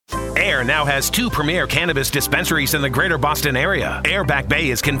Air now has 2 premier cannabis dispensaries in the greater Boston area. Air Back Bay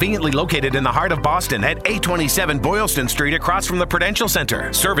is conveniently located in the heart of Boston at 827 Boylston Street across from the Prudential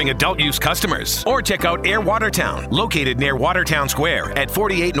Center, serving adult-use customers. Or check out Air Watertown, located near Watertown Square at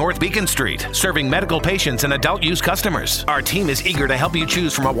 48 North Beacon Street, serving medical patients and adult-use customers. Our team is eager to help you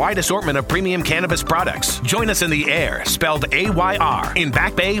choose from a wide assortment of premium cannabis products. Join us in the Air, spelled AYR, in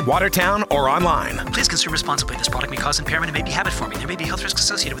Back Bay, Watertown, or online. Please consume responsibly. This product may cause impairment and may be habit-forming. There may be health risks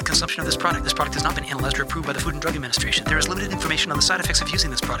associated with consumption of this product. This product has not been analyzed or approved by the Food and Drug Administration. There is limited information on the side effects of using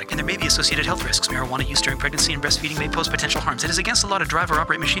this product, and there may be associated health risks. Marijuana use during pregnancy and breastfeeding may pose potential harms. It is against the law to drive or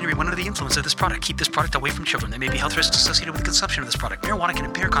operate machinery when under the influence of this product. Keep this product away from children. There may be health risks associated with the consumption of this product. Marijuana can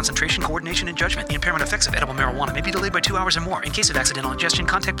impair concentration, coordination, and judgment. The impairment effects of edible marijuana may be delayed by 2 hours or more. In case of accidental ingestion,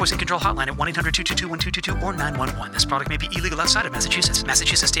 contact Poison Control Hotline at 1-800-222-1222 or 911. This product may be illegal outside of Massachusetts.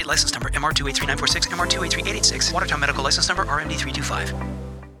 Massachusetts State License Number MR283946, MR283886. Watertown Medical License Number RMD325.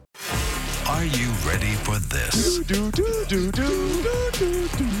 Are you ready for this?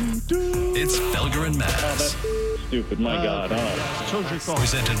 It's Felger and Mass. Oh, that's stupid. My God. Oh.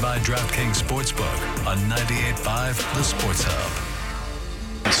 Presented by DraftKings Sportsbook on 98.5 The Sports Hub.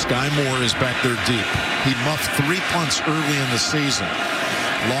 Sky Moore is back there deep. He muffed 3 punts early in the season.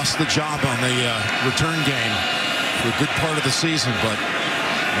 Lost the job on the return game for a good part of the season, but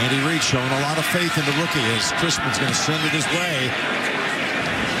Andy Reid showing a lot of faith in the rookie as Crispin's going to send it his way.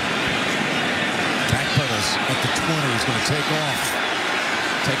 Backpedals at the 20. He's going to take off.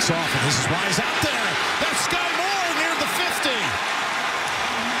 Takes off, and this is why he's out there. That's Sky Moore near the 50.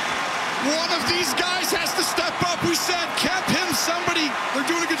 One of these guys has to step up. We said, Kemp, him, somebody. They're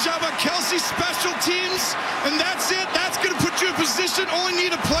doing a good job on Kelsey's special teams, and that's it. That's going to put you in position. Only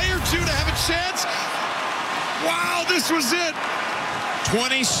need a play or two to have a chance. Wow, this was it.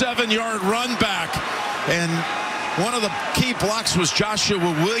 27-yard run back, and one of the key blocks was Joshua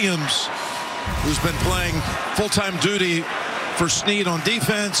Williams, who's been playing full-time duty for Snead on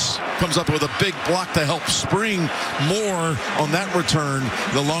defense. Comes up with a big block to help spring Moore on that return,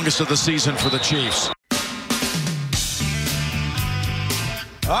 the longest of the season for the Chiefs.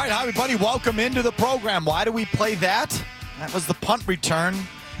 All right, hi everybody, welcome into the program. Why do we play that? That was the punt return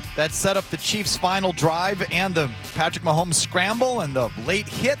that set up the Chiefs' final drive and the Patrick Mahomes scramble and the late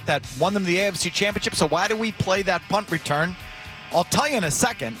hit that won them the AFC Championship. So why do we play that punt return? I'll tell you in a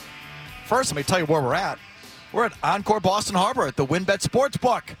second. First, let me tell you where we're at. We're at Encore Boston Harbor at the WinBet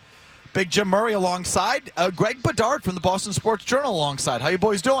Sportsbook. Big Jim Murray alongside. Greg Bedard from the Boston Sports Journal alongside. How you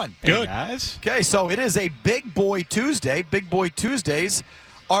boys doing? Good. Hey, guys. Okay, so it is a Big Boy Tuesday. Big Boy Tuesdays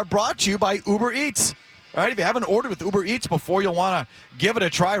are brought to you by Uber Eats. All right, if you haven't ordered with Uber Eats before, you'll want to give it a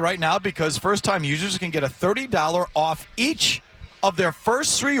try right now because first-time users can get a $30 off each of their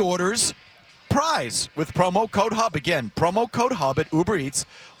first 3 orders prize with promo code HUB. Again, promo code HUB at Uber Eats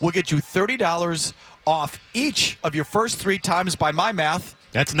will get you $30 off each of your first 3 times by my math.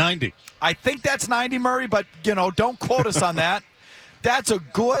 That's 90. I think that's 90, Murray, but, don't quote us on that. That's a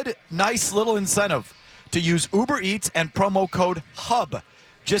good, nice little incentive to use Uber Eats and promo code HUB.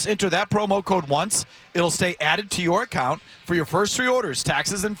 Just enter that promo code once. It'll stay added to your account for your first 3 orders.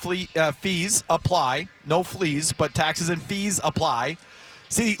 Taxes and fees apply. No fleas, but taxes and fees apply.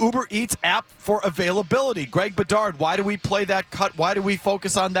 See the Uber Eats app for availability. Greg Bedard, why do we play that cut? Why do we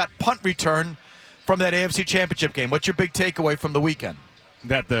focus on that punt return from that AFC Championship game? What's your big takeaway from the weekend?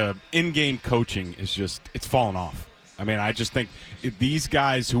 That the in-game coaching is it's fallen off. I mean, I just think these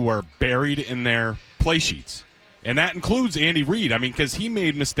guys who are buried in their play sheets, and that includes Andy Reid. I mean, because he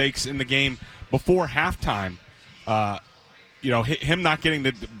made mistakes in the game before halftime. Him not getting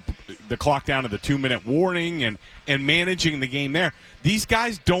the clock down to the 2-minute warning and managing the game there. These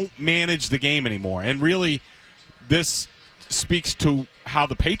guys don't manage the game anymore. And really, this speaks to how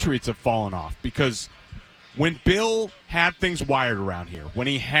the Patriots have fallen off. Because when Bill had things wired around here, when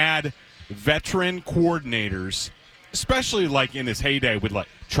he had veteran coordinators, especially like in his heyday with like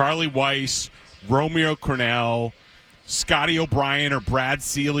Charlie Weiss, Romeo Crennel, Scotty O'Brien, or Brad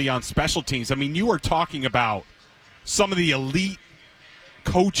Seeley on special teams. I mean, you are talking about some of the elite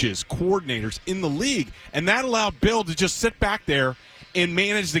coaches, coordinators in the league, and that allowed Bill to just sit back there and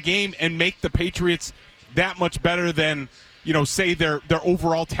manage the game and make the Patriots that much better than, say their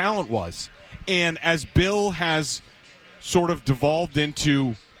overall talent was. And as Bill has sort of devolved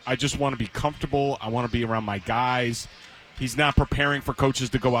into, I just want to be comfortable, I want to be around my guys, he's not preparing for coaches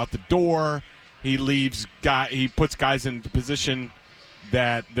to go out the door. He puts guys in the position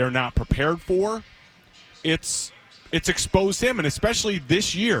that they're not prepared for. It's exposed him, and especially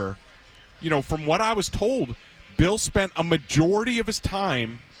this year, from what I was told, Bill spent a majority of his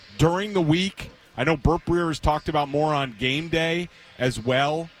time during the week. I know Burt Breer has talked about more on game day as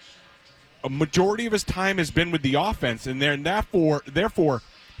well. a majority of his time has been with the offense, and therefore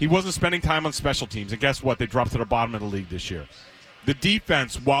he wasn't spending time on special teams. And guess what? They dropped to the bottom of the league this year. The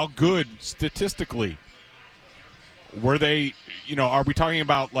defense, while good statistically, were they, are we talking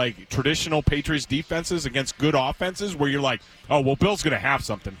about like traditional Patriots defenses against good offenses where you're like, oh, well, Bill's going to have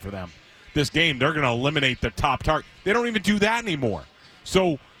something for them this game. They're going to eliminate their top target. They don't even do that anymore.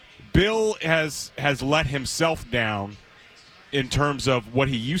 So Bill has let himself down in terms of what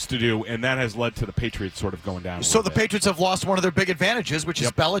he used to do, and that has led to the Patriots sort of going down. So the Patriots have lost one of their big advantages, which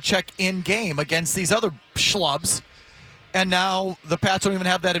is Belichick in game against these other schlubs. And now the Pats don't even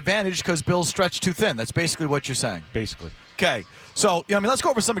have that advantage because Bill's stretched too thin. That's basically what you're saying. Basically. Okay. So, let's go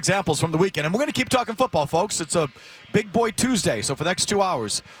over some examples from the weekend. And we're going to keep talking football, folks. It's a Big Boy Tuesday. So for the next 2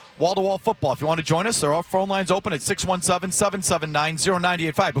 hours, wall-to-wall football. If you want to join us, there are phone lines open at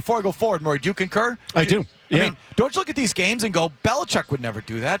 617-779-0985. Before I go forward, Murray, do you concur? I do. Yeah. I mean, don't you look at these games and go, Belichick would never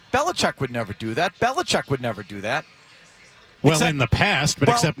do that. Belichick would never do that. Belichick would never do that. Well, in the past, but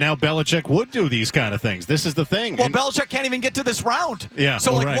except now Belichick would do these kind of things. This is the thing. Well, Belichick can't even get to this round. Yeah.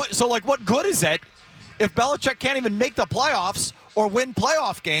 So, what good is it if Belichick can't even make the playoffs or win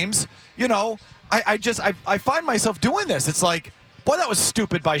playoff games? I find myself doing this. It's like, boy, that was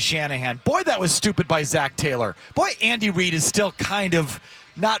stupid by Shanahan. Boy, that was stupid by Zach Taylor. Boy, Andy Reid is still kind of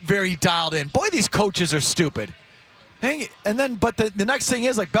not very dialed in. Boy, these coaches are stupid. And then, but the next thing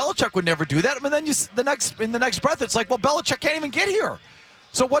is like Belichick would never do that. And then in the next breath, it's like, well, Belichick can't even get here.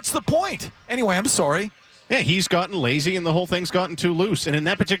 So what's the point? Anyway, I'm sorry. Yeah, he's gotten lazy and the whole thing's gotten too loose. And in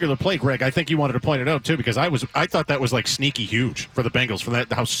that particular play, Greg, I think you wanted to point it out too, because I thought that was like sneaky huge for the Bengals, for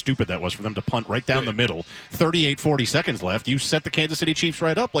that, how stupid that was for them to punt right down the middle. 40 seconds left. You set the Kansas City Chiefs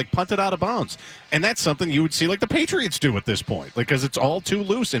right up, like punt it out of bounds. And that's something you would see like the Patriots do at this point, because it's all too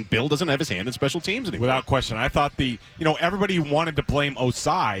loose and Bill doesn't have his hand in special teams anymore. Without question. I thought everybody wanted to blame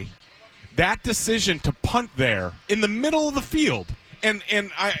Osai. That decision to punt there in the middle of the field. And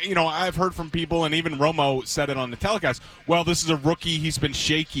I've heard from people, and even Romo said it on the telecast, well, this is a rookie, he's been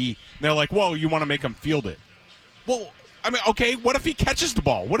shaky. And they're like, well, you want to make him field it. Well, I mean, okay, what if he catches the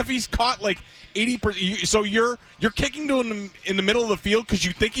ball? What if he's caught like 80%? So you're kicking to him in the middle of the field because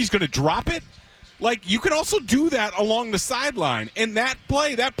you think he's going to drop it? Like, you can also do that along the sideline. And that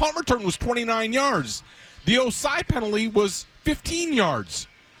play, that punt return was 29 yards. The Osai penalty was 15 yards.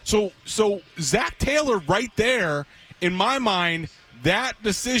 So Zach Taylor right there, in my mind, that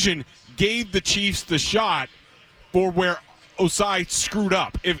decision gave the Chiefs the shot for where Osai screwed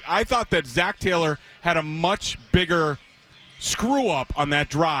up. I thought that Zach Taylor had a much bigger screw up on that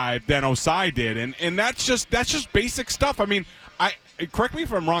drive than Osai did, and that's just basic stuff. I mean, correct me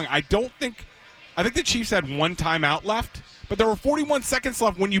if I'm wrong. I think the Chiefs had one timeout left, but there were 41 seconds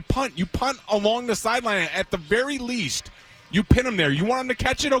left. When you punt along the sideline at the very least. You pin him there. You want him to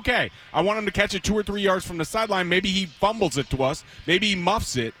catch it? Okay. I want him to catch it 2 or 3 yards from the sideline. Maybe he fumbles it to us. Maybe he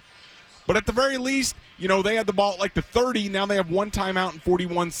muffs it. But at the very least, they had the ball at like the 30. Now they have one timeout in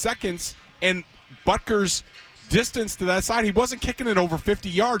 41 seconds. And Butker's distance to that side, he wasn't kicking it over 50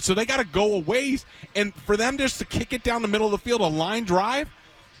 yards. So they got to go a ways. And for them just to kick it down the middle of the field, a line drive,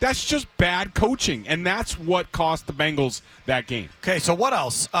 that's just bad coaching. And that's what cost the Bengals that game. Okay, so what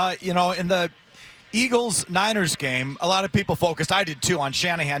else? In the Eagles-Niners game, a lot of people focused, I did too, on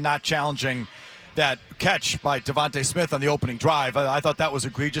Shanahan not challenging that catch by Devontae Smith on the opening drive. I thought that was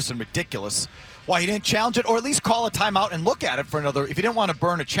egregious and ridiculous. Why he didn't challenge it, or at least call a timeout and look at it for another. If you didn't want to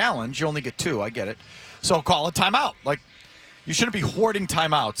burn a challenge, you only get 2. I get it. So call a timeout. Like, you shouldn't be hoarding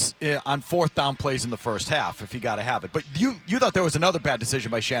timeouts on fourth down plays in the first half if you got to have it. But you thought there was another bad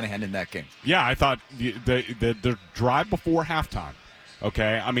decision by Shanahan in that game. Yeah, I thought the drive before halftime.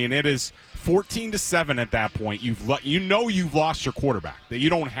 Okay, I mean, it is 14-7 at that point. You've lost your quarterback. That you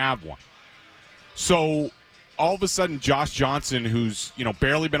don't have one. So all of a sudden, Josh Johnson, who's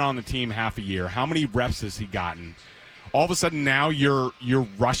barely been on the team half a year, how many reps has he gotten? All of a sudden now you're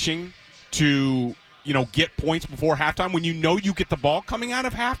rushing to get points before halftime when you get the ball coming out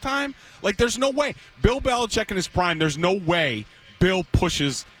of halftime. Like, there's no way. Bill Belichick in his prime, there's no way Bill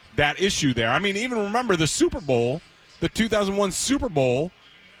pushes that issue there. I mean, even remember the Super Bowl. The 2001 Super Bowl,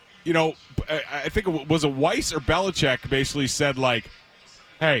 I think it was Weiss or Belichick basically said, like,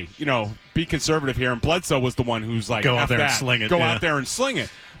 hey, be conservative here. And Bledsoe was the one who's like, go out there and sling it. Go out there and sling it.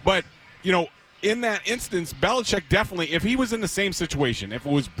 But, in that instance, Belichick definitely, if he was in the same situation, if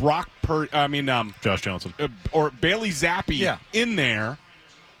it was Josh Johnson. Or Bailey Zappi in there,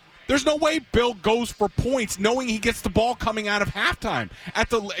 There's no way Bill goes for points knowing he gets the ball coming out of halftime.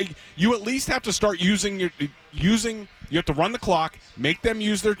 You at least have to start using. You have to run the clock, make them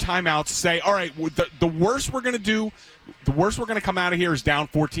use their timeouts. Say, all right, the worst we're going to do, the worst we're going to come out of here is down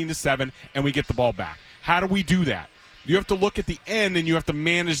 14-7, and we get the ball back. How do we do that? You have to look at the end, and you have to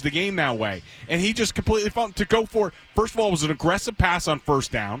manage the game that way. And he just completely felt to go for. First of all, it was an aggressive pass on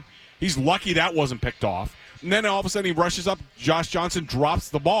first down. He's lucky that wasn't picked off. And then all of a sudden he rushes up. Josh Johnson drops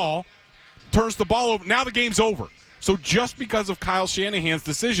the ball, turns the ball over. Now the game's over. So just because of Kyle Shanahan's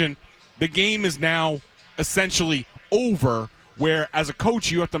decision, the game is now essentially over, where as a coach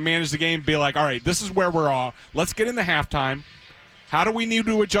you have to manage the game and be like, all right, this is where we're at. Let's get into halftime. How do we need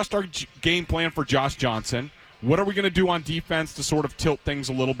to adjust our game plan for Josh Johnson? What are we going to do on defense to sort of tilt things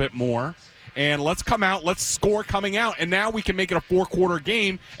a little bit more? And let's come out, let's score coming out, and now we can make it a four-quarter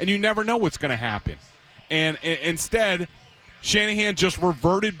game, and you never know what's going to happen. And instead, Shanahan just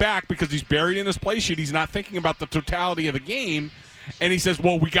reverted back because he's buried in his play sheet. He's not thinking about the totality of the game, and he says,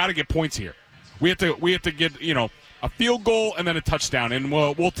 well, we got to get points here. We have to get, a field goal and then a touchdown, and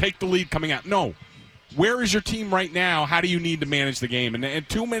we'll take the lead coming out. No. Where is your team right now? How do you need to manage the game? And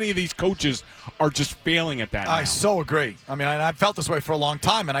too many of these coaches are just failing at that now. I so agree. I mean, I've felt this way for a long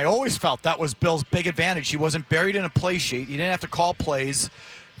time, and I always felt that was Bill's big advantage. He wasn't buried in a play sheet. He didn't have to call plays.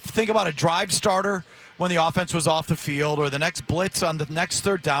 Think about a drive starter when the offense was off the field or the next blitz on the next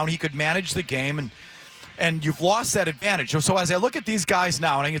third down. He could manage the game, and you've lost that advantage. So as I look at these guys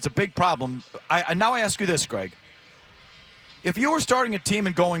now, and I think it's a big problem, now I ask you this, Greg. If you were starting a team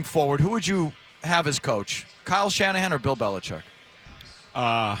and going forward, who would you have as coach? Kyle Shanahan or Bill Belichick?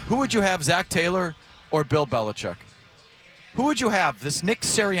 Who would you have, Zach Taylor or Bill Belichick? Who would you have, this Nick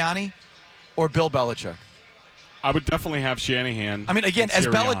Sirianni or Bill Belichick? I would definitely have Shanahan. I mean, again, as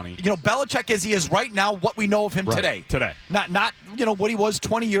Belichick as he is right now, what we know of him today. Not what he was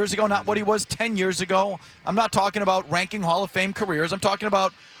 20 years ago, not what he was 10 years ago. I'm not talking about ranking Hall of Fame careers. I'm talking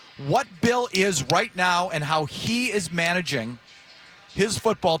about what Bill is right now and how he is managing his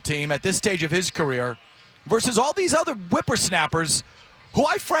football team at this stage of his career versus all these other whippersnappers who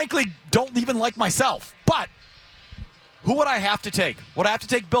I frankly don't even like myself. But who would I have to take? Would I have to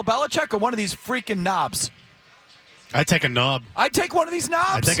take Bill Belichick or one of these freaking knobs? I'd take a knob. I'd take one of these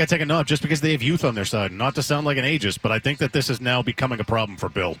knobs. I think I'd take a knob just because they have youth on their side. Not to sound like an ageist, but I think that this is now becoming a problem for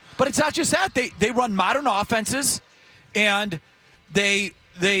Bill. But it's not just that. They run modern offenses, and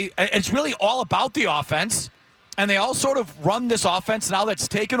it's really all about the offense. And they all sort of run this offense now that's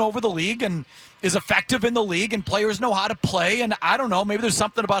taken over the league and is effective in the league, and players know how to play. And I don't know, maybe there's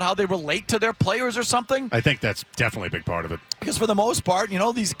something about how they relate to their players or something. I think that's definitely a big part of it. Because for the most part,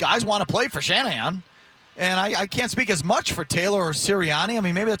 these guys want to play for Shanahan. And I can't speak as much for Taylor or Sirianni. I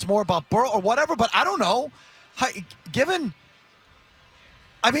mean, maybe that's more about Burrow or whatever, but I don't know. I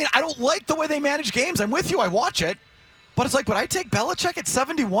don't like the way they manage games. I'm with you. I watch it. But it's like, would I take Belichick at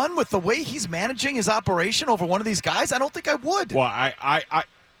 71 with the way he's managing his operation over one of these guys? I don't think I would. Well,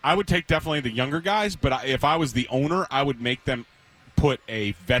 I would take definitely the younger guys, but if I was the owner, I would make them put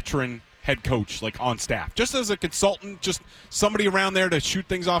a veteran head coach on staff, just as a consultant, just somebody around there to shoot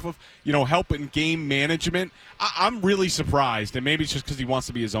things off of, help in game management. I'm really surprised, and maybe it's just because he wants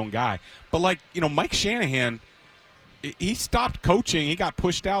to be his own guy. But Mike Shanahan, he stopped coaching. He got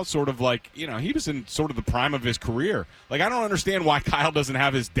pushed out sort of he was in sort of the prime of his career. I don't understand why Kyle doesn't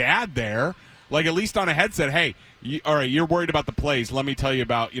have his dad there, at least on a headset. Hey, all right, you're worried about the plays. Let me tell you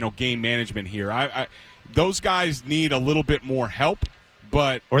about, game management here. Those guys need a little bit more help.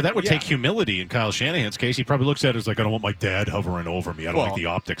 Or that would take humility in Kyle Shanahan's case. He probably looks at it as I don't want my dad hovering over me. I don't like the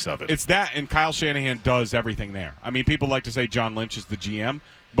optics of it. It's that, and Kyle Shanahan does everything there. I mean, people like to say John Lynch is the GM,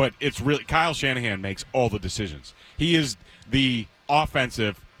 but it's really Kyle Shanahan makes all the decisions. He is the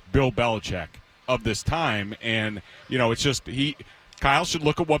offensive Bill Belichick of this time, and it's just Kyle should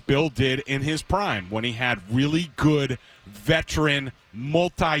look at what Bill did in his prime when he had really good veteran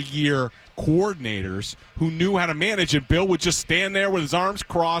multi-year coordinators who knew how to manage it. Bill would just stand there with his arms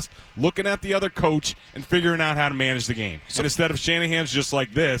crossed, looking at the other coach and figuring out how to manage the game. And instead of Shanahan's just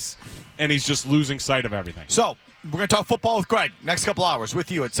like this, and he's just losing sight of everything. So we're going to talk football with Greg next couple hours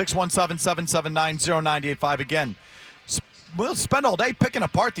with you at 617-779-0985. Again, we'll spend all day picking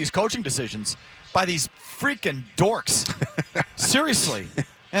apart these coaching decisions by these freaking dorks. Seriously.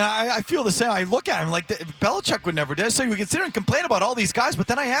 And I feel the same. I look at him like Belichick would never do. So you consider and complain about all these guys, but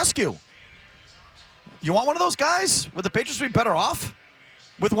then I ask you, you want one of those guys? Would the Patriots be better off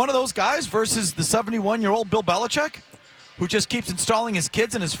with one of those guys versus the 71-year-old Bill Belichick who just keeps installing his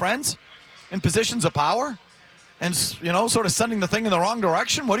kids and his friends in positions of power and, sort of sending the thing in the wrong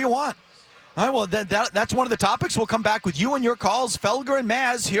direction? What do you want? All right, well, that's one of the topics. We'll come back with you and your calls. Felger and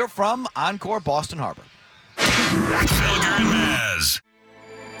Maz here from Encore Boston Harbor. Felger and Maz.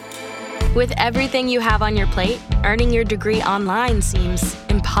 With everything you have on your plate, earning your degree online seems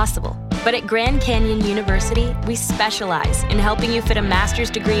impossible. But at Grand Canyon University, we specialize in helping you fit a master's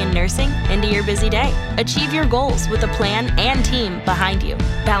degree in nursing into your busy day. Achieve your goals with a plan and team behind you.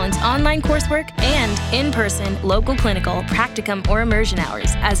 Balance online coursework and in-person, local clinical, practicum, or immersion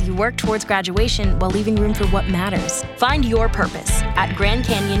hours as you work towards graduation while leaving room for what matters. Find your purpose at Grand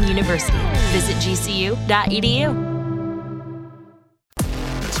Canyon University. Visit gcu.edu.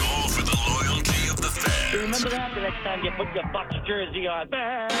 Remember that the next time you put your Bucks jersey on.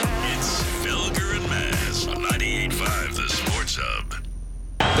 It's Felger and Maz on 98.5 The Sports Hub.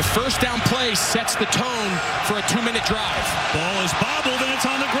 The first down play sets the tone for a 2-minute drive. Ball is bobbled and it's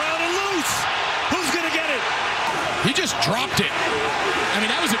on the ground and loose. Who's going to get it? He just dropped it. I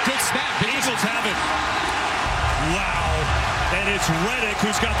mean, that was a good snap. Eagles have it. Wow. And it's Reddick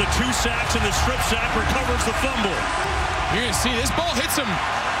who's got the 2 sacks and the strip sack recovers the fumble. You're going to see this ball hits him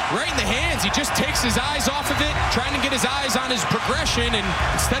right in the hands. He just takes his eyes off of it, trying to get his eyes on his progression, and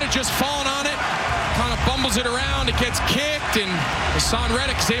instead of just falling on it, kind of bumbles it around. It gets kicked, and Hassan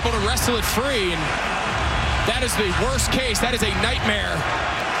Reddick is able to wrestle it free, and that is the worst case. That is a nightmare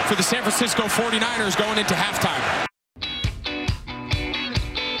for the San Francisco 49ers going into halftime.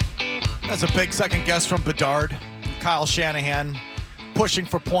 That's a big second guess from Bedard. Kyle Shanahan pushing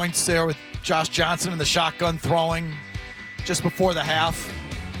for points there with Josh Johnson in the shotgun throwing just before the half.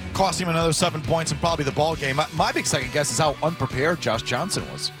 Cost him another 7 points and probably the ball game. My big second guess is how unprepared Josh Johnson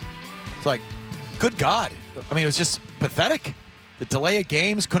was. It's like, good God. I mean, it was just pathetic. The delay of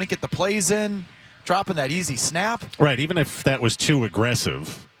games, couldn't get the plays in, dropping that easy snap. Right, even if that was too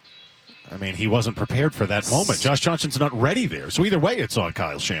aggressive. I mean, he wasn't prepared for that moment. Josh Johnson's not ready there. So either way, it's on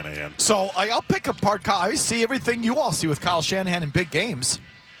Kyle Shanahan. So I'll pick apart Kyle. I see everything you all see with Kyle Shanahan in big games.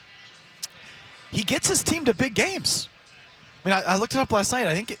 He gets his team to big games. I mean, I looked it up last night.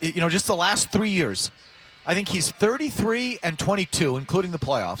 I think, just the last 3 years, I think he's 33-22, including the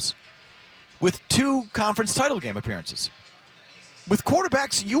playoffs, with 2 conference title game appearances. With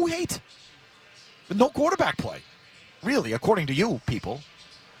quarterbacks you hate. With no quarterback play, really, according to you people.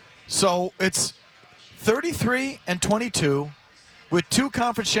 So it's 33-22 with 2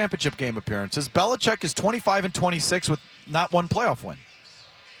 conference championship game appearances. Belichick is 25-26 with not 1 playoff win.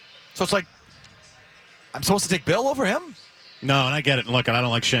 So it's like, I'm supposed to take Bill over him? No, and I get it. And look, I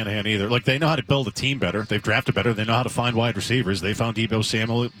don't like Shanahan either. Like, they know how to build a team better. They've drafted better. They know how to find wide receivers. They found Deebo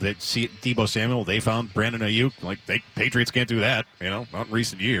Samuel. They found Brandon Ayuk. Like, Patriots can't do that, not in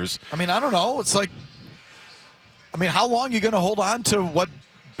recent years. I mean, I don't know. It's like, how long are you going to hold on to what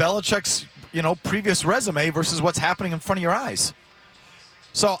Belichick's, previous resume versus what's happening in front of your eyes?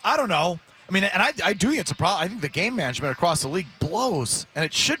 So, I don't know. I mean, and I do think it's a problem. I think the game management across the league blows, and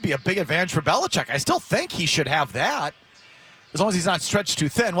it should be a big advantage for Belichick. I still think he should have that, as long as he's not stretched too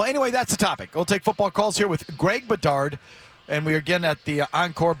thin. Well, anyway, that's the topic. We'll take football calls here with Greg Bedard, and we're again at the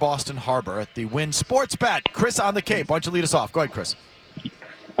Encore Boston Harbor at the Wynn Sports Bet. Chris on the Cape. Why don't you lead us off? Go ahead, Chris.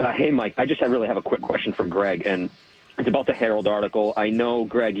 Hey, Mike. I really have a quick question for Greg, and it's about the Herald article. I know,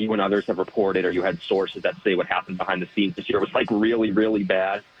 Greg, you and others have reported, or you had sources that say what happened behind the scenes this year was really, really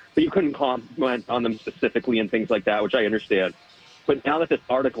bad, but you couldn't comment on them specifically and things like that, which I understand. But now that this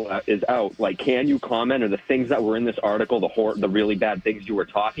article is out, can you comment on the things that were in this article, the really bad things you were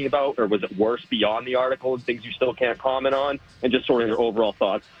talking about, or was it worse beyond the article and things you still can't comment on? And just sort of your overall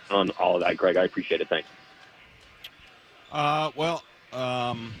thoughts on all of that, Greg. I appreciate it. Thanks.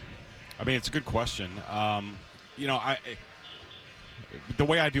 It's a good question. The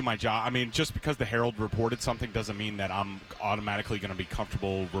way I do my job, just because the Herald reported something doesn't mean that I'm automatically going to be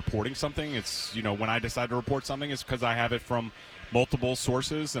comfortable reporting something. It's, when I decide to report something, it's because I have it from multiple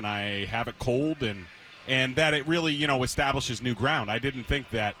sources and I have it cold and that it really, establishes new ground. I didn't think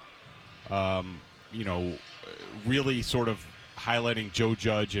that, really sort of highlighting Joe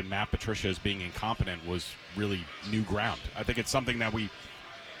Judge and Matt Patricia as being incompetent was really new ground. I think it's something that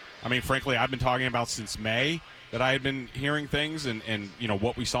frankly, I've been talking about since May, that I had been hearing things and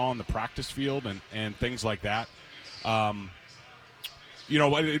what we saw on the practice field and things like that.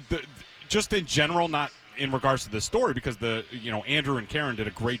 Just in general, not in regards to the story, because Andrew and Karen did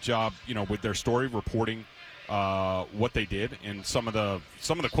a great job, with their story reporting what they did, and some of the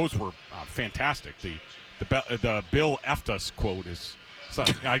quotes were fantastic. The Bill effed us quote is,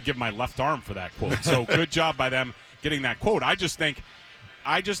 I'd give my left arm for that quote. So good job by them getting that quote. I just think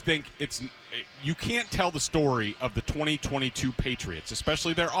you can't tell the story of the 2022 Patriots,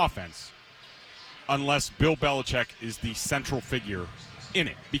 especially their offense, unless Bill Belichick is the central figure in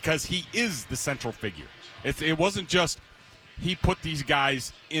it because he is the central figure. It wasn't just he put these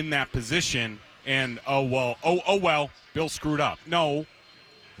guys in that position and, well, Bill screwed up. No.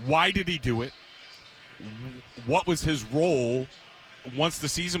 Why did he do it? What was his role once the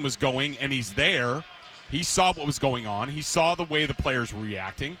season was going and he's there? He saw what was going on. He saw the way the players were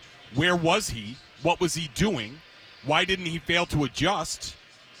reacting. Where was he? What was he doing? Why didn't he fail to adjust?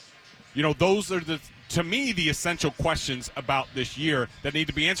 Those are to me, the essential questions about this year that need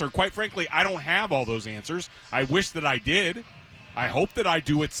to be answered. Quite frankly, I don't have all those answers. I wish that I did. I hope that I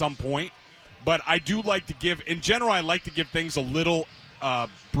do at some point. But I do like to give, in general, I like to give things a little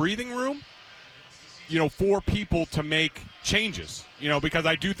breathing room, for people to make changes, because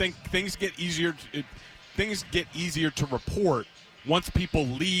I do think things get easier to report once people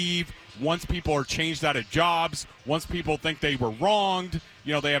leave, once people are changed out of jobs, once people think they were wronged,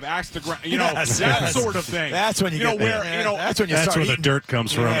 they have axe to grind, that sort of thing. That's when you get where, that's when you that's start where the eating. dirt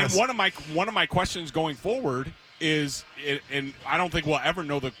comes from. And one of my questions going forward is, and I don't think we'll ever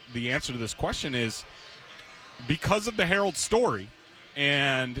know the answer to this question, is because of the Herald story,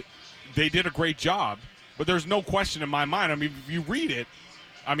 and they did a great job, but there's no question in my mind. I mean, if you read it,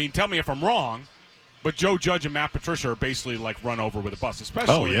 tell me if I'm wrong, but Joe Judge and Matt Patricia are basically like run over with a bus,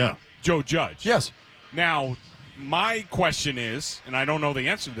 especially Joe Judge. Yes. Now, my question is, and I don't know the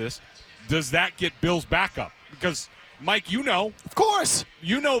answer to this, does that get Bill's backup? Because, Mike, Of course.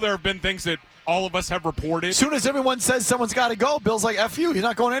 there have been things that all of us have reported. As soon as everyone says someone's got to go, Bill's like, F you. He's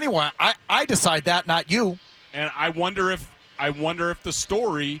not going anywhere. I decide that, not you. And I wonder if the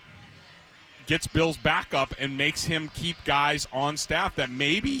story gets Bill's backup and makes him keep guys on staff that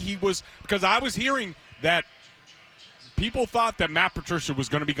maybe he was, because I was hearing that people thought that Matt Patricia was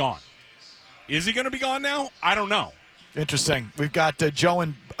going to be gone. Is he going to be gone now? I don't know. Interesting. We've got Joe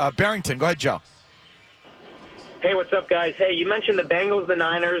in Barrington. Go ahead, Joe. Hey, what's up, guys? Hey, you mentioned the Bengals, the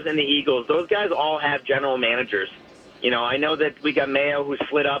Niners, and the Eagles. Those guys all have general managers. I know that we got Mayo who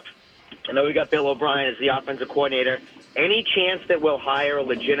slid up. I know we got Bill O'Brien as the offensive coordinator. Any chance that we'll hire a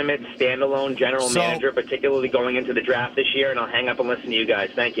legitimate standalone general manager, particularly going into the draft this year? And I'll hang up and listen to you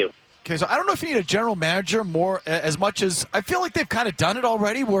guys. Thank you. Okay, so I don't know if you need a general manager more as much as I feel like they've kind of done it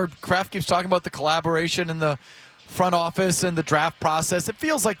already, where Kraft keeps talking about the collaboration in the front office and the draft process. It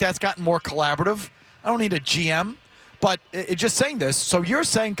feels like that's gotten more collaborative. I don't need a GM, but just saying this. So you're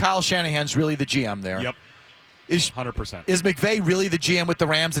saying Kyle Shanahan's really the GM there? Yep. 100%. Is McVay really the GM with the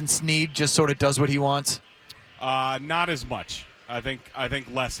Rams and Snead just sort of does what he wants? Not as much. I think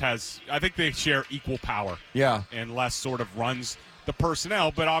Les has. I think they share equal power. Yeah. And Les sort of runs the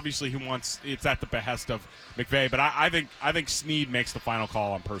personnel, but obviously he wants. It's at the behest of McVay. But I think Snead makes the final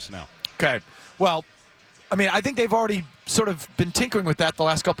call on personnel. Okay. Well, I think they've already sort of been tinkering with that the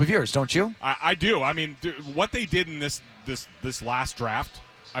last couple of years, don't you? I do. What they did in this last draft.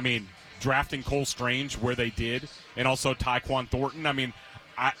 Drafting Cole Strange where they did, and also Tyquan Thornton.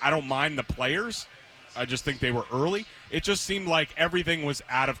 I don't mind the players. I just think they were early. It just seemed like everything was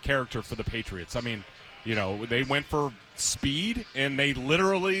out of character for the Patriots. They went for speed, and they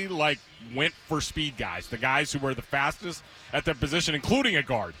literally went for speed guys, the guys who were the fastest at their position, including a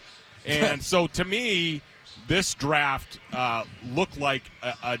guard. And so to me, this draft looked like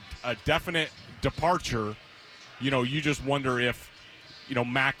a definite departure. You just wonder if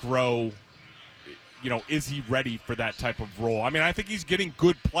Mac Rowe, is he ready for that type of role? I think he's getting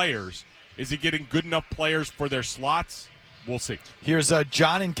good players. Is he getting good enough players for their slots? We'll see. Here's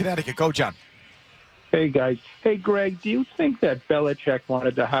John in Connecticut. Go, John. Hey, guys. Hey, Greg, do you think that Belichick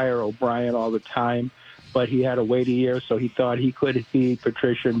wanted to hire O'Brien all the time, but he had to wait a year, so he thought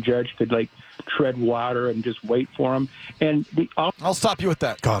Patricia and Judge could, tread water and just wait for him? And I'll stop you with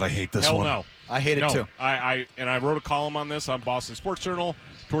that. God, I hate this one. No. I hate it too. I wrote a column on this on Boston Sports Journal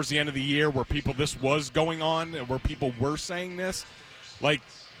towards the end of the year where this was going on, where people were saying this.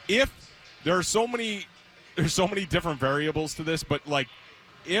 If there are so many different variables to this, but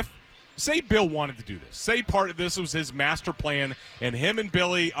if say Bill wanted to do this, say part of this was his master plan, and him and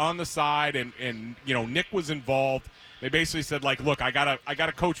Billy on the side, and Nick was involved. They basically said look, I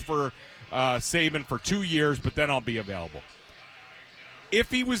gotta coach for Saban for 2 years, but then I'll be available. If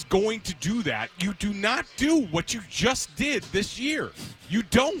he was going to do that, you do not do what you just did this year. You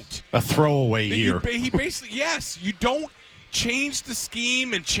don't. A throwaway year. He basically, yes, you don't change the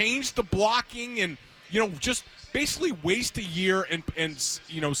scheme and change the blocking and, just basically waste a year and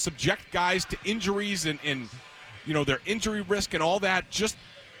subject guys to injuries and their injury risk and all that. Just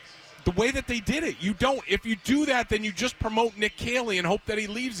the way that they did it. You don't. If you do that, then you just promote Nick Caley and hope that he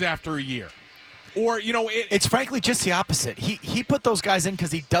leaves after a year. Or, it's frankly just the opposite. He put those guys in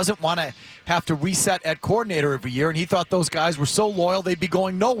because he doesn't want to have to reset at coordinator every year, and he thought those guys were so loyal they'd be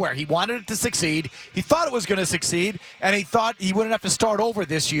going nowhere. He wanted it to succeed. He thought it was going to succeed, and he thought he wouldn't have to start over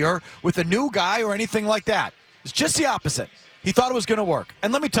this year with a new guy or anything like that. It's just the opposite. He thought it was going to work.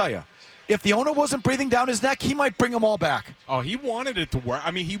 And let me tell you, if the owner wasn't breathing down his neck, he might bring them all back. Oh, he wanted it to work.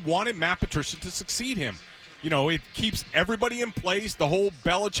 I mean, he wanted Matt Patricia to succeed him. It keeps everybody in place, the whole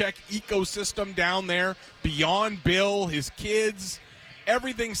Belichick ecosystem down there, beyond Bill, his kids,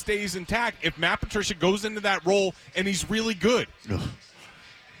 everything stays intact if Matt Patricia goes into that role and he's really good.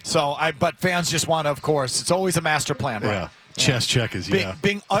 But fans just want to, of course, it's always a master plan, right? Yeah. Chest check is,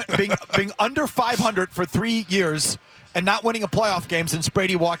 being under 500 for 3 years and not winning a playoff game since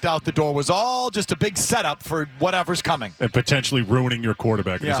Brady walked out the door was all just a big setup for whatever's coming. And potentially ruining your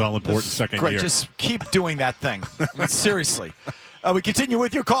quarterback in his all-important second year. Just keep doing that thing. Seriously. We continue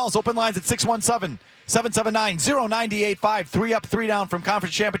with your calls. Open lines at 617-779-0985. 3 up, 3 down from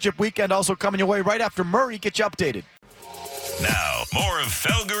Conference Championship Weekend. Also coming your way right after Murray gets you updated. Now, more of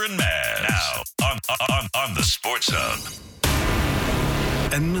Felger and Maz. Now, on the Sports Hub.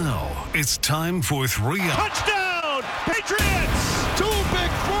 And now, it's time for 3 up. Touchdown, Patriots! 2 big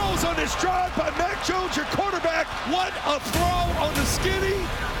throws on this drive by Mac Jones, your quarterback. What a throw on the skinny.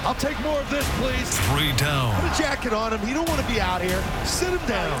 I'll take more of this, please. 3 down. Put a jacket on him. He don't want to be out here. Sit him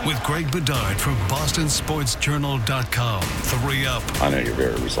down. With Greg Bedard from BostonSportsJournal.com. 3 up. I know you're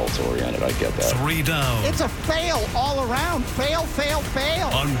very results-oriented. I get that. 3 down. It's a fail all around. Fail, fail, fail.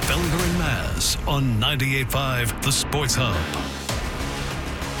 On Felger and Maz on 98.5 The Sports Hub.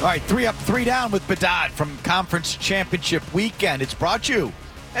 All right, 3 up, 3 down with Bedard from Conference Championship Weekend. It's brought to you,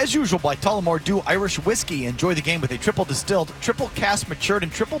 as usual, by Tullamore Dew Irish Whiskey. Enjoy the game with a triple distilled, triple cask matured,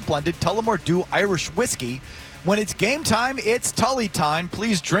 and triple blended Tullamore Dew Irish Whiskey. When it's game time, it's Tully time.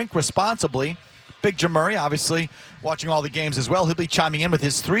 Please drink responsibly. Big Jim Murray, obviously, watching all the games as well. He'll be chiming in with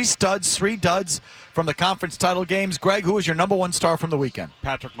his 3 studs, 3 duds from the conference title games. Greg, who is your number 1 star from the weekend?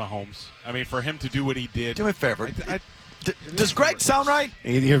 Patrick Mahomes. I mean, for him to do what he did. Do me a favor. Does Greg sound right?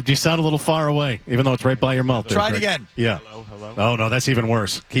 You sound a little far away, even though it's right by your mouth. Try it again. Yeah. Hello. Oh, no, that's even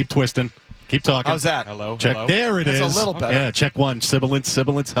worse. Keep twisting. Keep talking. How's that? Hello. Check. Hello. There it is. That's a little better. Yeah, check 1.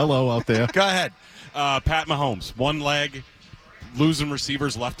 Sibilance. Hello out there. Go ahead. Pat Mahomes, 1 leg, losing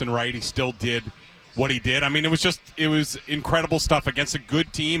receivers left and right. He still did what he did. I mean, it was incredible stuff against a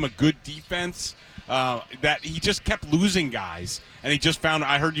good team, a good defense. That he just kept losing guys, and he just found.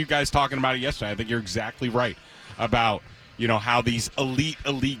 I heard you guys talking about it yesterday. I think you're exactly right about how these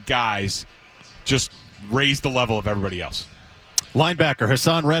elite guys just raise the level of everybody else. Linebacker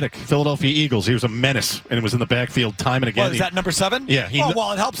Hassan Reddick, Philadelphia Eagles. He was a menace, and it was in the backfield time and again. Well, is that number 7? Yeah.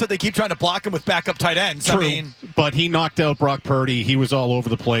 Well, it helps that they keep trying to block him with backup tight ends. True, but he knocked out Brock Purdy. He was all over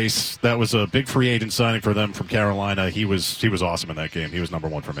the place. That was a big free agent signing for them from Carolina. He was awesome in that game. He was number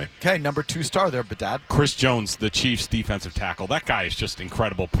 1 for me. Okay, number 2 star there, Bedard. Chris Jones, the Chiefs' defensive tackle. That guy is just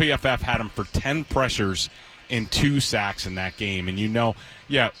incredible. PFF had him for 10 pressures and 2 sacks in that game. And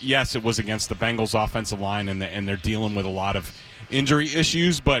yes, it was against the Bengals offensive line, and they're dealing with a lot of injury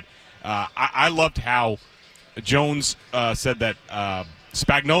issues. But I loved how Jones said that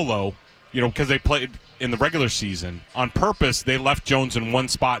Spagnuolo, because they played in the regular season, on purpose, they left Jones in one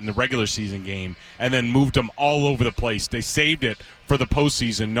spot in the regular season game and then moved him all over the place. They saved it for the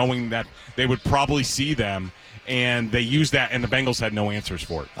postseason, knowing that they would probably see them. And they used that, and the Bengals had no answers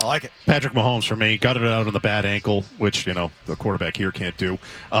for it. I like it. Patrick Mahomes for me. Got it out on the bad ankle, which, the quarterback here can't do.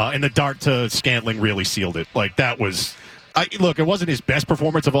 And the dart to Scantling really sealed it. Like, that was... Look, it wasn't his best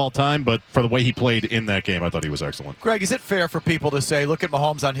performance of all time, but for the way he played in that game, I thought he was excellent. Greg, is it fair for people to say, look at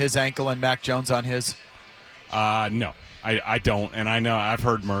Mahomes on his ankle and Mac Jones on his? No. I don't, and I know I've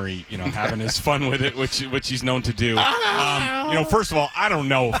heard Murray, having his fun with it, which he's known to do. First of all, I don't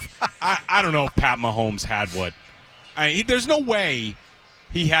know if Pat Mahomes had what. There's no way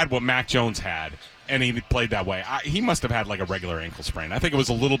he had what Mac Jones had, and he played that way. He must have had like a regular ankle sprain. I think it was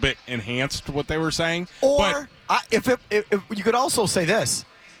a little bit enhanced what they were saying. Or if you could also say this,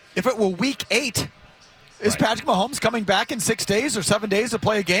 if it were week 8. Is Patrick Mahomes coming back in 6 days or 7 days to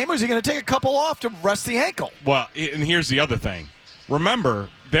play a game, or is he going to take a couple off to rest the ankle? Well, and here's the other thing. Remember,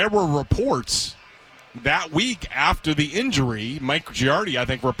 there were reports that week after the injury. Mike Giardi, I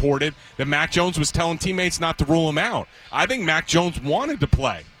think, reported that Mac Jones was telling teammates not to rule him out. I think Mac Jones wanted to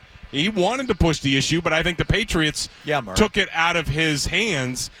play. He wanted to push the issue, but I think the Patriots took it out of his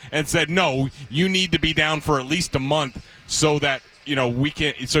hands and said, no, you need to be down for at least a month so that you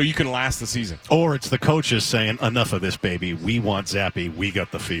can last the season. Or it's the coaches saying, enough of this, baby. We want Zappy. We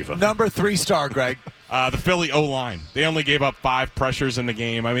got the fever. Number 3 star, Greg. The Philly O-line. They only gave up 5 pressures in the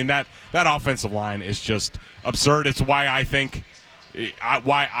game. I mean, that offensive line is just absurd. It's why I think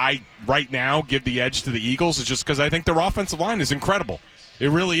why I right now give the edge to the Eagles is just because I think their offensive line is incredible. It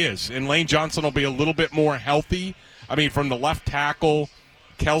really is. And Lane Johnson will be a little bit more healthy. I mean, from the left tackle,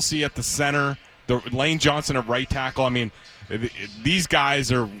 Kelsey at the center, Lane Johnson at right tackle. I mean, these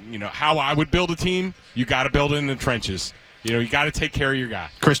guys are, how I would build a team. You got to build it in the trenches. You got to take care of your guy.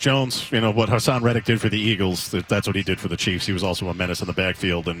 Chris Jones, what Hassan Reddick did for the Eagles, that's what he did for the Chiefs. He was also a menace in the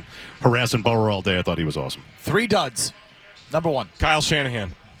backfield and harassing Burrow all day. I thought he was awesome. 3 duds. Number 1. Kyle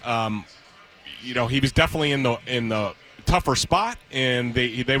Shanahan. He was definitely in the tougher spot, and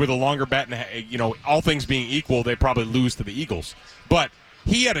they were the longer bet. And all things being equal, they probably lose to the Eagles. But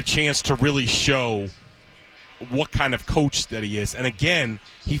he had a chance to really show what kind of coach that he is. And again,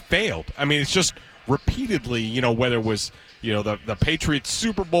 he failed. I mean, it's just repeatedly, whether it was the Patriots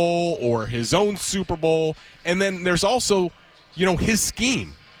Super Bowl or his own Super Bowl, and then there's also his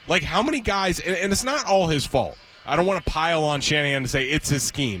scheme. Like, how many guys, and it's not all his fault. I don't want to pile on Shanahan to say it's his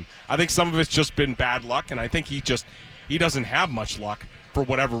scheme. I think some of it's just been bad luck, and I think he doesn't have much luck for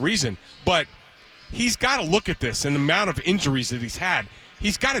whatever reason. But he's got to look at this and the amount of injuries that he's had.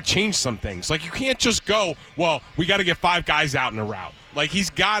 He's got to change some things. Like, you can't just go, well, we got to get 5 guys out in a route. Like,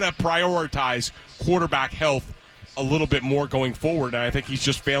 he's got to prioritize quarterback health a little bit more going forward, and I think he's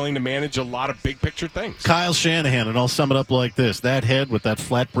just failing to manage a lot of big-picture things. Kyle Shanahan, and I'll sum it up like this. That head with that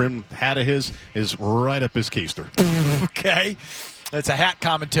flat-brim hat of his is right up his keister. Okay. That's a hat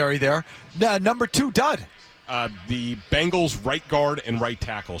commentary there. Number 2 dud. The Bengals right guard and right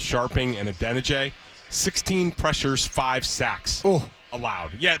tackle, Sharping and Adeniji, 16 pressures, 5 sacks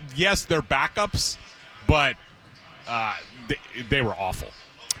allowed. Yeah, yes, they're backups, but they were awful.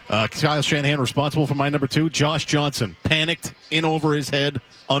 Kyle Shanahan responsible for my number 2. Josh Johnson, panicked, in over his head,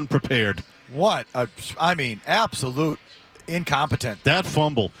 unprepared. What? Absolute incompetent. That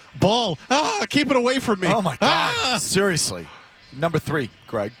fumble. Ball. Keep it away from me. Oh, my God. Seriously. Number 3,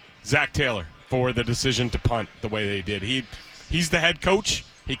 Greg. Zach Taylor for the decision to punt the way they did. He's the head coach.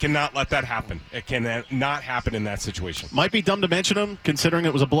 He cannot let that happen. It cannot happen in that situation. Might be dumb to mention him, considering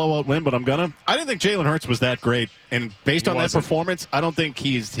it was a blowout win, but I'm gonna. I didn't think Jalen Hurts was that great, and based on that performance, I don't think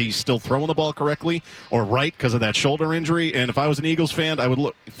he's still throwing the ball correctly or right because of that shoulder injury. And if I was an Eagles fan, I would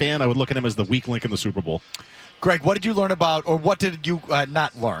look at him as the weak link in the Super Bowl. Greg, what did you learn about, or what did you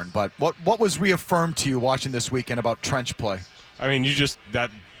not learn, but what was reaffirmed to you watching this weekend about trench play? I mean,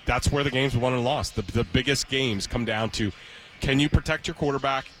 that's where the games won and lost. The biggest games come down to, can you protect your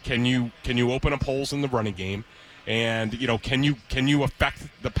quarterback? Can you open up holes in the running game? And can you affect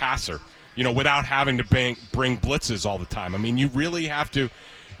the passer? Without having to bring blitzes all the time. I mean, you really have to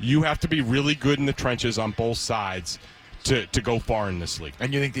be really good in the trenches on both sides to go far in this league.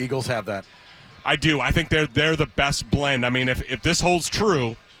 And you think the Eagles have that? I do. I think they're the best blend. I mean, if this holds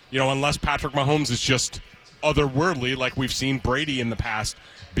true, unless Patrick Mahomes is just otherworldly, like we've seen Brady in the past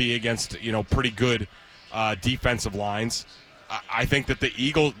be against pretty good defensive lines. I think that the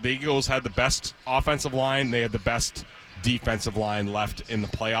Eagles had the best offensive line. They had the best defensive line left in the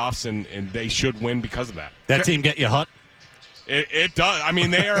playoffs, and they should win because of that. That team get you hot? It does. I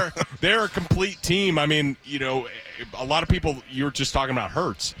mean, they're a complete team. I mean, a lot of people, you're just talking about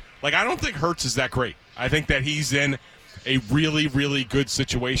Hurts. Like, I don't think Hurts is that great. I think that he's in a really, really good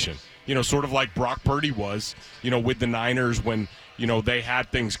situation. Sort of like Brock Purdy was, with the Niners when, they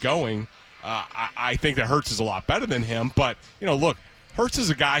had things going. I think that Hurts is a lot better than him. But, look, Hurts is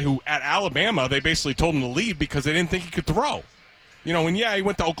a guy who, at Alabama, they basically told him to leave because they didn't think he could throw. And, yeah, he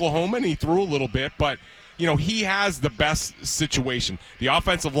went to Oklahoma and he threw a little bit. But, he has the best situation. The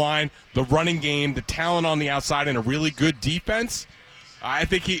offensive line, the running game, the talent on the outside, and a really good defense. I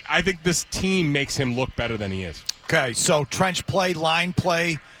think this team makes him look better than he is. Okay, so trench play, line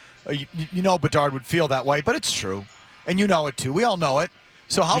play. Bedard would feel that way, but it's true. And you know it, too. We all know it.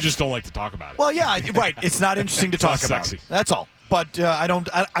 So you just don't like to talk about it. Well, yeah, right. It's not interesting to talk about. Sexy. That's all. But I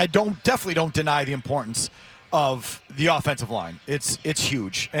definitely don't deny the importance of the offensive line. It's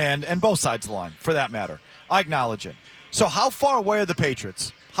huge, and both sides of the line, for that matter. I acknowledge it. So how far away are the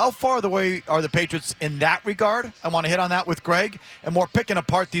Patriots? How far away are the Patriots in that regard? I want to hit on that with Greg, and more picking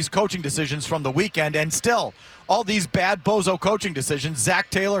apart these coaching decisions from the weekend, and still all these bad bozo coaching decisions. Zach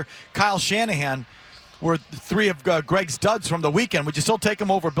Taylor, Kyle Shanahan were 3 of Greg's duds from the weekend. Would you still take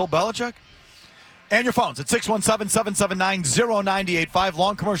them over Bill Belichick? And your phones at 617-779-0985.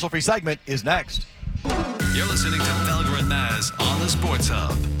 Long commercial-free segment is next. You're listening to Felger and Maz on the Sports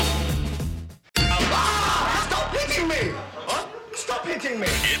Hub. Stop hitting me! Huh? Stop hitting me!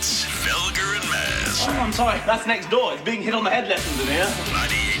 It's Felger and Maz. Oh, I'm sorry. That's next door. It's being hit on the head lessons in here.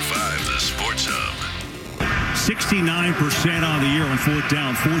 98.5 The Sports Hub. 69% on the year on fourth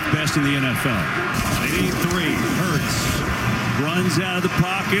down, fourth best in the NFL. They need 3. Hurts runs out of the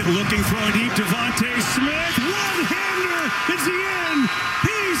pocket, looking, throwing deep. Devontae Smith, one-hander. Is he in?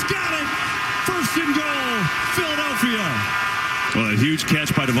 He's got it. First and goal, Philadelphia. Well, a huge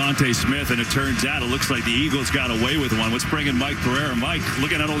catch by Devontae Smith, and it turns out it looks like the Eagles got away with one. Let's bring in Mike Pereira. Mike,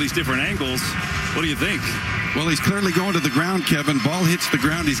 looking at all these different angles, what do you think? Well, he's clearly going to the ground, Kevin. Ball hits the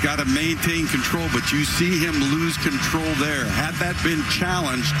ground. He's got to maintain control, but you see him lose control there. Had that been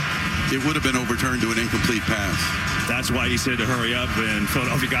challenged, it would have been overturned to an incomplete pass. That's why he said to hurry up, and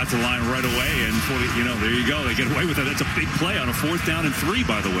Philadelphia got to the line right away, and there you go. They get away with it. That's a big play on a 4th down and 3,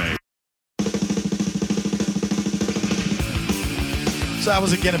 by the way. So that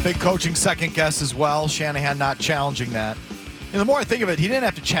was, again, a big coaching second guess as well. Shanahan not challenging that. And the more I think of it, he didn't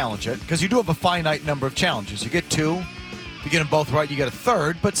have to challenge it because you do have a finite number of challenges. You get 2. If you get them both right, you get a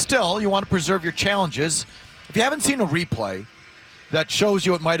 3rd. But still, you want to preserve your challenges. If you haven't seen a replay that shows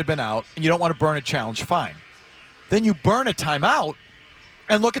you it might have been out and you don't want to burn a challenge, fine. Then you burn a timeout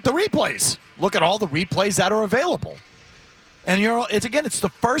and look at the replays. Look at all the replays that are available. And it's the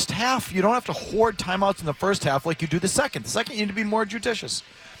first half. You don't have to hoard timeouts in the first half like you do the second. The second, you need to be more judicious.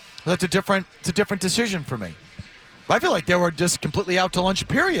 It's a different decision for me. But I feel like they were just completely out to lunch,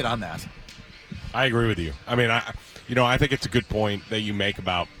 period, on that. I agree with you. I mean, I think it's a good point that you make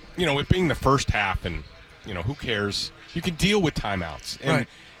about, it being the first half and, who cares? You can deal with timeouts. And,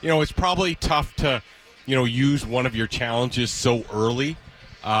 right. It's probably tough to, use one of your challenges so early.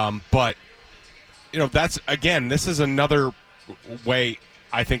 But, that's, again, this is another way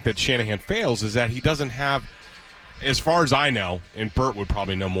I think that Shanahan fails is that he doesn't have, as far as I know, and Bert would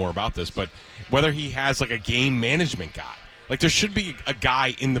probably know more about this, but whether he has like a game management guy. Like there should be a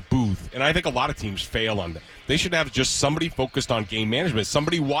guy in the booth, and I think a lot of teams fail on that. They should have just somebody focused on game management,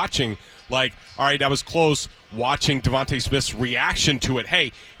 somebody watching like, all right, that was close, watching Devontae Smith's reaction to it.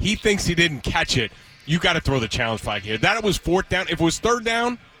 Hey, he thinks he didn't catch it. You got to throw the challenge flag here. That it was 4th down. If it was 3rd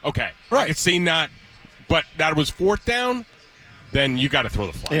down, okay. Right. I could see not, but that it was 4th down, then you got to throw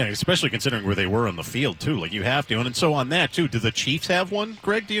the flag. Yeah, especially considering where they were on the field, too. Like, you have to. And so on that, too, do the Chiefs have one,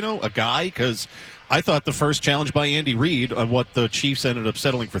 Greg? Do you know? A guy? Because I thought the first challenge by Andy Reid on what the Chiefs ended up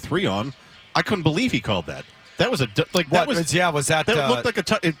settling for 3 on, I couldn't believe he called that. That was a like that was was that looked like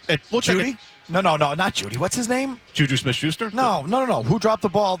it looked Judy? Like No, not Judy. What's his name? Juju Smith-Schuster? No. Who dropped the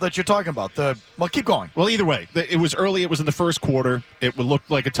ball that you're talking about? Well, keep going. Well, either way, it was early. It was in the first quarter. It looked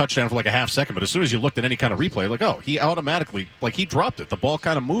like a touchdown for like a half second, but as soon as you looked at any kind of replay, like, oh, he automatically, like, he dropped it. The ball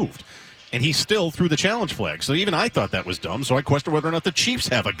kind of moved, and he still threw the challenge flag. So even I thought that was dumb. So I questioned whether or not the Chiefs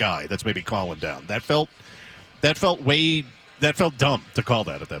have a guy that's maybe calling down. That felt dumb to call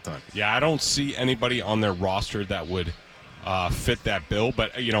that at that time. Yeah, I don't see anybody on their roster that would fit that bill,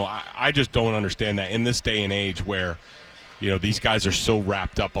 but I just don't understand that in this day and age where these guys are so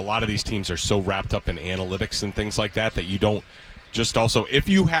wrapped up. A lot of these teams are so wrapped up in analytics and things like that you don't just also if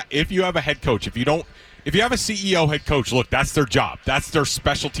you have a head coach, if you have a CEO head coach, look, that's their job, that's their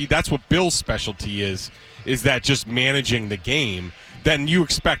specialty, that's what Bill's specialty is that just managing the game. Then you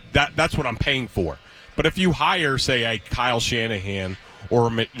expect that's what I'm paying for. But if you hire, say, a Kyle Shanahan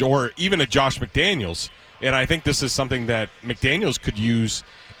or even a Josh McDaniels. And I think this is something that McDaniels could use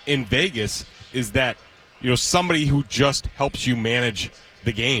in Vegas is that, somebody who just helps you manage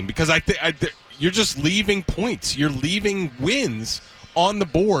the game. Because you're just leaving points. You're leaving wins on the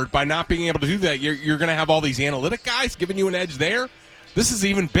board by not being able to do that. You're going to have all these analytic guys giving you an edge there. This is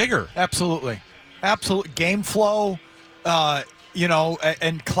even bigger. Absolutely. Game flow,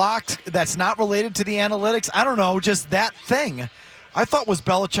 and clocks that's not related to the analytics. I don't know, just that thing I thought was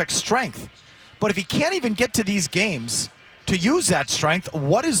Belichick's strength. But if he can't even get to these games to use that strength,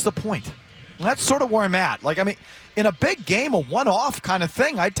 what is the point? And that's sort of where I'm at. Like, I mean, in a big game, a one-off kind of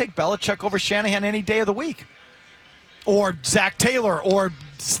thing, I'd take Belichick over Shanahan any day of the week. Or Zach Taylor or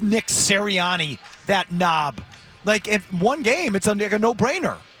Nick Sirianni, that knob. Like, in one game, it's like a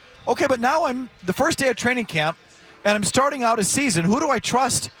no-brainer. Okay, but now I'm the first day of training camp, and I'm starting out a season. Who do I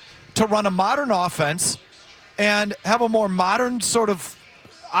trust to run a modern offense and have a more modern sort of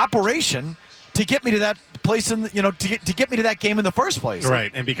operation to get me to that place to get me to that game in the first place?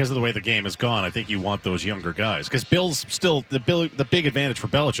 Right, and because of the way the game has gone, I think you want those younger guys. Because Bill's still the big advantage for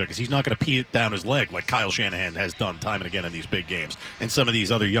Belichick is he's not going to pee it down his leg like Kyle Shanahan has done time and again in these big games, and some of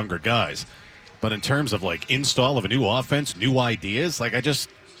these other younger guys. But in terms of like install of a new offense, new ideas, like I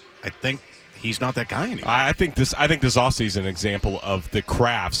think he's not that guy anymore. I think this offseason is an example of the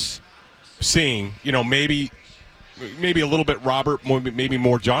Crafts seeing, maybe a little bit Robert, maybe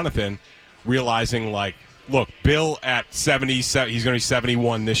more Jonathan, realizing, like, look, Bill at 70, he's going to be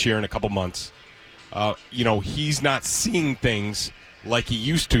 71 this year in a couple months. he's not seeing things like he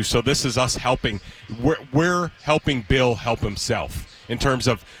used to. So this is us helping. We're helping Bill help himself in terms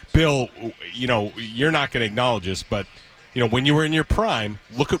of, Bill, you're not going to acknowledge this, but, when you were in your prime,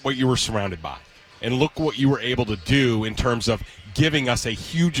 look at what you were surrounded by. And look what you were able to do in terms of giving us a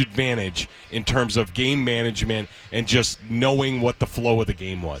huge advantage in terms of game management and just knowing what the flow of the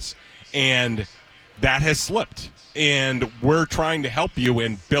game was. And that has slipped. And we're trying to help you,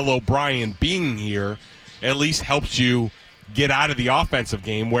 and Bill O'Brien being here at least helps you get out of the offensive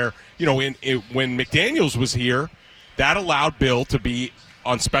game where, when McDaniels was here, that allowed Bill to be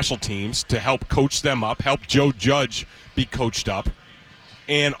on special teams to help coach them up, help Joe Judge be coached up,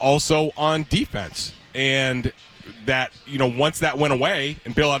 and also on defense. And that, once that went away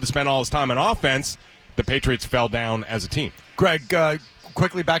and Bill had to spend all his time on offense, the Patriots fell down as a team. Greg,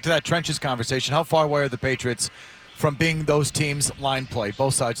 quickly back to that trenches conversation. How far away are the Patriots from being those teams' line play,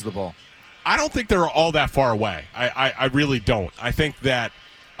 both sides of the ball? I don't think they're all that far away. I really don't. I think that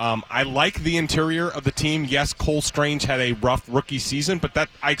I like the interior of the team. Yes, Cole Strange had a rough rookie season, but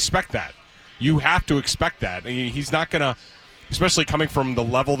I expect that. You have to expect that. He's not going to, especially coming from the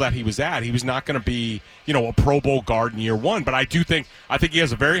level that he was at, he was not going to be, a Pro Bowl guard in year one. But I think he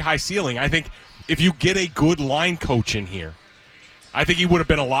has a very high ceiling. I think if you get a good line coach in here, I think he would have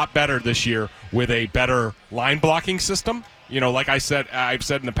been a lot better this year with a better line blocking system. Like I've said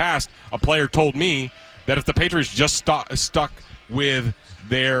in the past, a player told me that if the Patriots just stuck with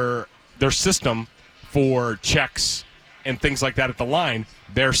their system for checks and things like that at the line,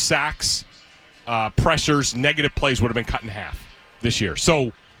 their sacks, pressures, negative plays would have been cut in half this year.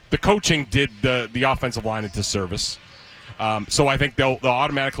 So the coaching did the offensive line a disservice. So I think they'll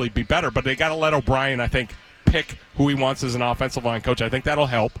automatically be better, but they got to let O'Brien, I think, pick who he wants as an offensive line coach. I think that'll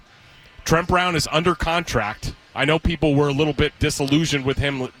help. Trent Brown is under contract. I know people were a little bit disillusioned with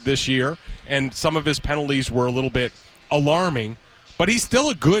him this year, and some of his penalties were a little bit alarming, but he's still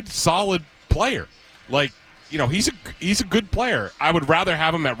a good, solid player. He's a good player. I would rather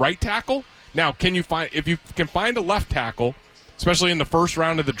have him at right tackle. Now, if you can find a left tackle, especially in the first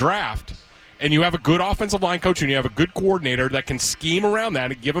round of the draft, and you have a good offensive line coach and you have a good coordinator that can scheme around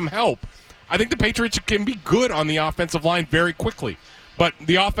that and give him help, I think the Patriots can be good on the offensive line very quickly. But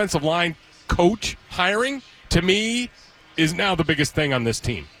the offensive line coach hiring, to me, is now the biggest thing on this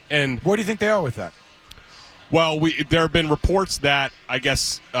team. And where do you think they are with that? Well, there have been reports that, I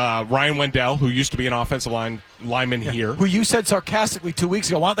guess, Ryan Wendell, who used to be an offensive lineman here. Who you said sarcastically 2 weeks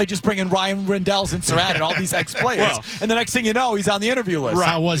ago, why don't they just bring in Ryan Rendell's and Surratt and all these ex-players? And the next thing you know, he's on the interview list. Right.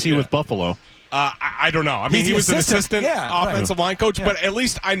 How was he with Buffalo? I don't know. I mean, he was an assistant offensive line coach, but at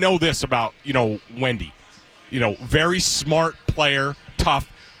least I know this about, Wendy. Very smart player,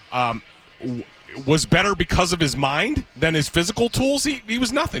 tough, was better because of his mind than his physical tools. He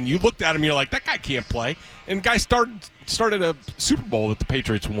was nothing. You looked at him, you're like, that guy can't play. And the guy started a Super Bowl that the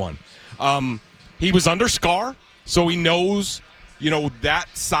Patriots won. He was under Scar, so he knows, that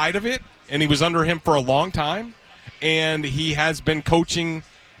side of it, and he was under him for a long time, and he has been coaching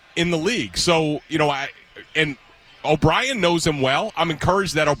in the league. So, and O'Brien knows him well. I'm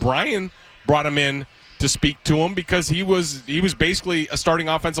encouraged that O'Brien brought him in to speak to him because he was basically a starting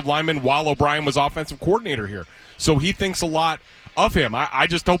offensive lineman while O'Brien was offensive coordinator here. So he thinks a lot of him. I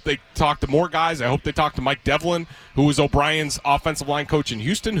just hope they talk to more guys. I hope they talk to Mike Devlin, who was O'Brien's offensive line coach in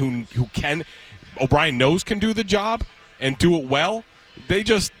Houston, who O'Brien knows can do the job and do it well.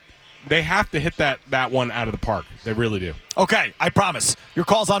 They have to hit that one out of the park. They really do. Okay, I promise. Your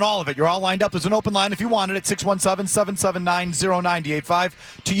call's on all of it. You're all lined up. There's an open line if you want it at 617-779-0985.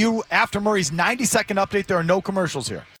 To you, after Murray's 90-second update, there are no commercials here.